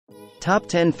Top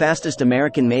 10 Fastest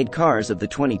American-Made Cars of the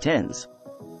 2010s.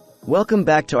 Welcome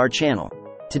back to our channel.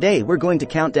 Today we're going to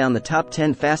count down the top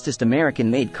 10 fastest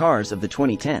American-made cars of the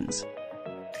 2010s.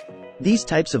 These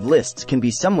types of lists can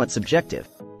be somewhat subjective,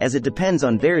 as it depends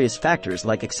on various factors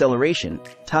like acceleration,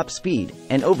 top speed,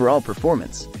 and overall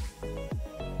performance.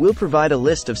 We'll provide a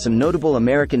list of some notable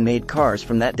American-made cars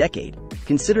from that decade,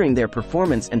 considering their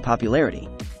performance and popularity.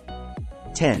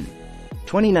 10.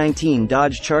 2019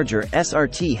 Dodge Charger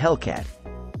SRT Hellcat.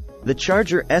 The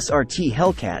Charger SRT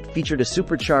Hellcat featured a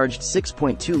supercharged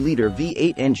 6.2-liter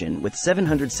V8 engine with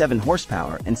 707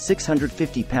 horsepower and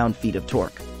 650 pound-feet of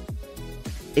torque.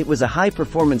 It was a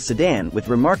high-performance sedan with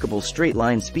remarkable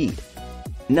straight-line speed.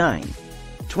 9.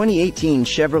 2018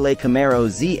 Chevrolet Camaro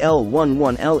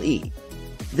ZL11LE.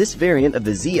 This variant of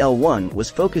the ZL1 was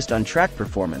focused on track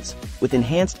performance, with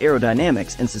enhanced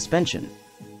aerodynamics and suspension.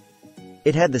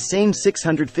 It had the same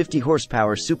 650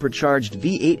 horsepower supercharged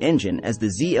V8 engine as the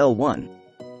ZL1.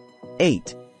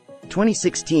 8.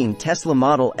 2016 Tesla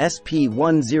Model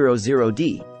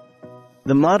SP100D.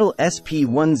 The Model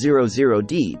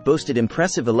SP100D boasted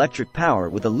impressive electric power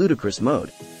with a ludicrous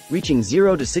mode, reaching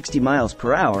 0 to 60 miles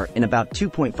per hour in about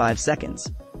 2.5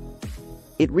 seconds.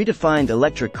 It redefined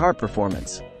electric car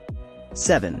performance.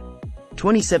 7.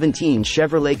 2017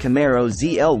 Chevrolet Camaro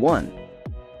ZL1.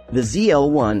 The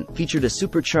ZL1 featured a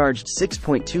supercharged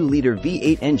 6.2-liter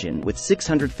V8 engine with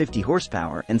 650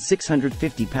 horsepower and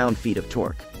 650 pound-feet of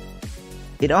torque.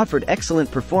 It offered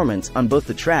excellent performance on both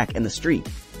the track and the street.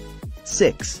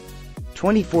 6.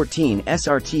 2014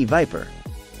 SRT Viper.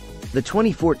 The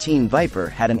 2014 Viper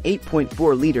had an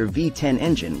 8.4-liter V10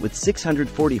 engine with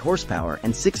 640 horsepower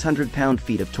and 600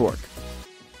 pound-feet of torque.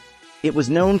 It was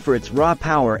known for its raw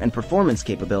power and performance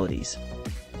capabilities.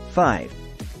 5.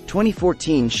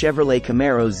 2014 Chevrolet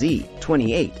Camaro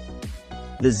Z28.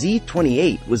 The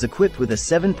Z28 was equipped with a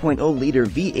 7.0-liter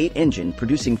V8 engine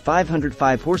producing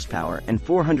 505 horsepower and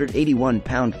 481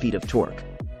 pound-feet of torque.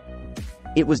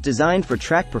 It was designed for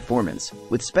track performance,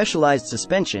 with specialized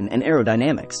suspension and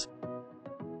aerodynamics.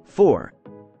 4.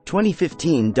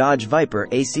 2015 Dodge Viper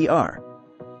ACR.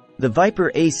 The Viper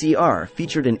ACR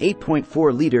featured an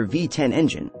 8.4-liter V10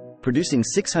 engine, producing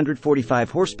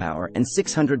 645 horsepower and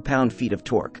 600 pound-feet of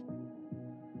torque.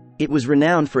 It was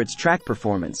renowned for its track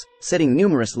performance, setting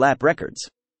numerous lap records.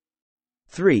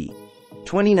 3.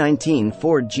 2019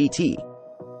 Ford GT.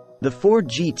 The Ford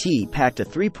GT packed a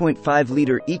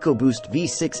 3.5-liter EcoBoost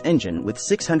V6 engine with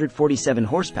 647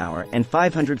 horsepower and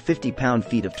 550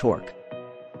 pound-feet of torque.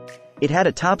 It had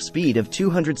a top speed of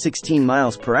 216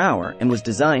 miles per hour and was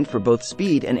designed for both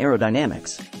speed and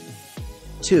aerodynamics.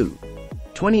 2.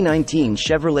 2019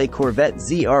 Chevrolet Corvette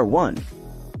ZR1.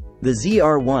 The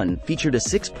ZR1 featured a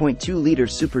 6.2-liter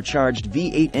supercharged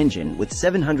V8 engine with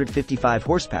 755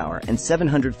 horsepower and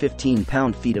 715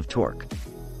 pound-feet of torque.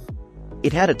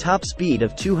 It had a top speed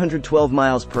of 212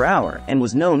 miles per hour and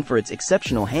was known for its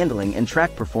exceptional handling and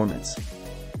track performance.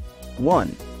 1.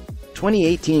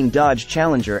 2018 Dodge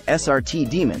Challenger SRT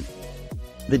Demon.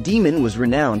 The Demon was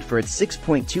renowned for its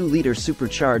 6.2-liter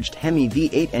supercharged Hemi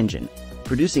V8 engine,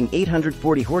 producing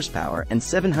 840 horsepower and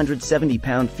 770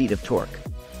 pound-feet of torque.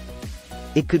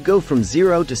 It could go from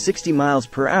 0 to 60 miles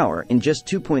per hour in just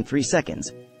 2.3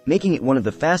 seconds, making it one of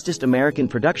the fastest American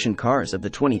production cars of the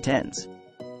 2010s.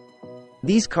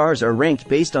 These cars are ranked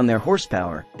based on their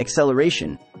horsepower,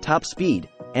 acceleration, top speed,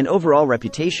 and overall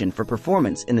reputation for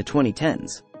performance in the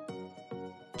 2010s.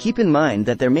 Keep in mind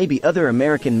that there may be other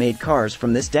American-made cars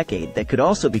from this decade that could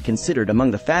also be considered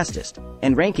among the fastest,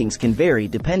 and rankings can vary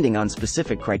depending on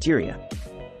specific criteria.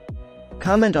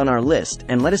 Comment on our list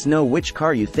and let us know which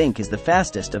car you think is the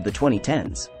fastest of the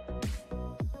 2010s.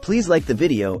 Please like the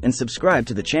video and subscribe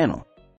to the channel.